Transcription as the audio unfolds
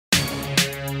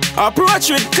Approach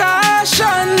with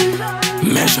caution.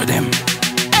 Measure them.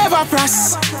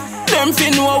 JJevafrass. Them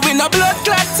fin know we no blood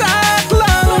clot talk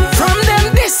long. From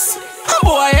them this, a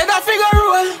boy head a figure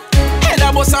roll. Head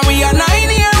a bus and we a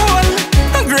 9-year-old.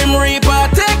 A grim reaper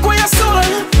take away your soul.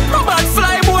 A bad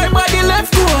fly boy body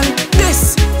left cool.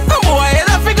 This, a boy head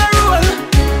a figure roll.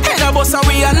 Head a bus and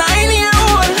we a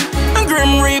 9-year-old. A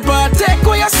grim reaper take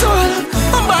away your soul.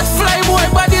 A bad fly boy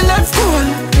body left cool.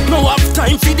 No have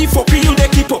time for the fuck you they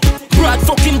keep up. Broad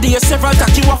fucking day, several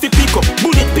that you have to pick up.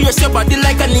 Bullet pierce your body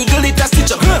like an eagle, it a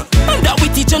stitch up. And that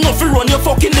we teach you not to run your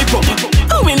fucking lip up.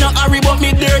 And we not hurry but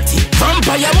me dirty.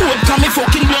 Vampire mode, cause me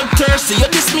fucking bloodthirsty.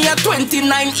 You diss me a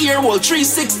 29-year-old,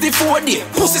 364 day.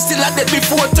 Pussy still a dead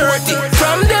before 30.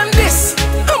 From them this,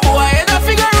 a boy head a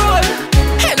figure roll.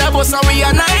 Head a bus and we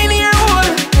a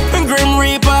 9-year-old. And grim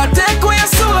reaper take away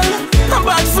your soul. A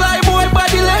bad fly boy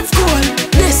body left cool.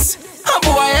 This, a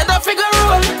boy head a figure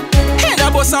roll. Head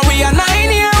a bus and we a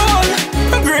 9-year-old.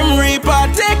 A grim reaper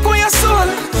take away your soul.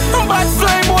 A bad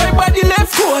fly boy body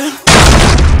left cool.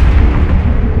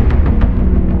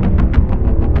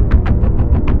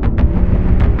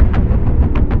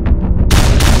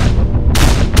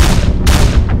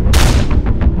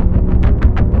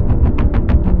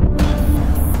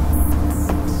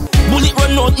 Bullet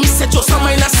run out, me set just a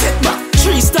minor setback.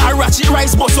 3-star ratchet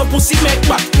rise bust up pussy make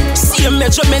back. Same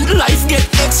measurement life get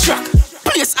extract.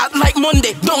 Place act like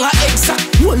Monday, don't a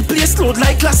exact. One place load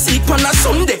like classic on a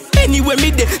Sunday. Anywhere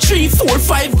me dey, 3, 4,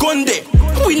 5 gun day.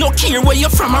 We no care where you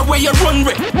from or where you run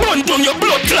with. Run down your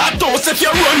blood clot house if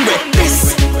you run with.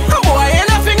 This, a boy head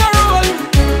a finger roll.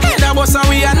 Head a bus and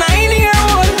we a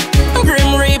 9-year-old.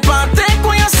 Grim reaper take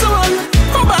away your soul.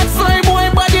 A bad fly boy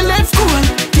body left cool.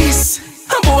 This,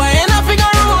 a boy head a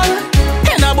finger roll.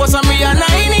 Head a bus and we a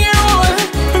 9-year-old.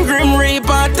 Grim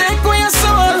reaper take away your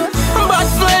soul. A bad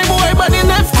fly boy body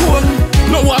left cool.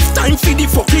 No have time for the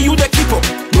fuck you they keep up.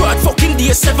 Broad fucking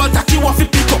day, several that you have to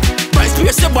pick up. Price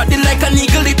pierce your body like an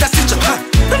eagle, it a stitch up.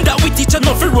 And that we teach you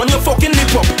not to run your fucking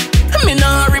lip up. Me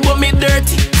nah hurry but me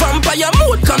dirty. Vampire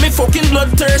mode cause me fucking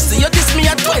bloodthirsty. You diss me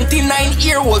a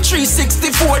 29-year-old,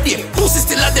 364 day. Pussy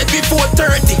still a dead before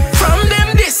 30. From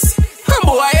them this, a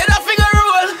boy head a figure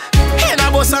roll. Head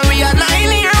a bus and we a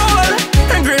 9-year-old.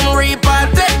 A grim reaper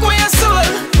take away your soul.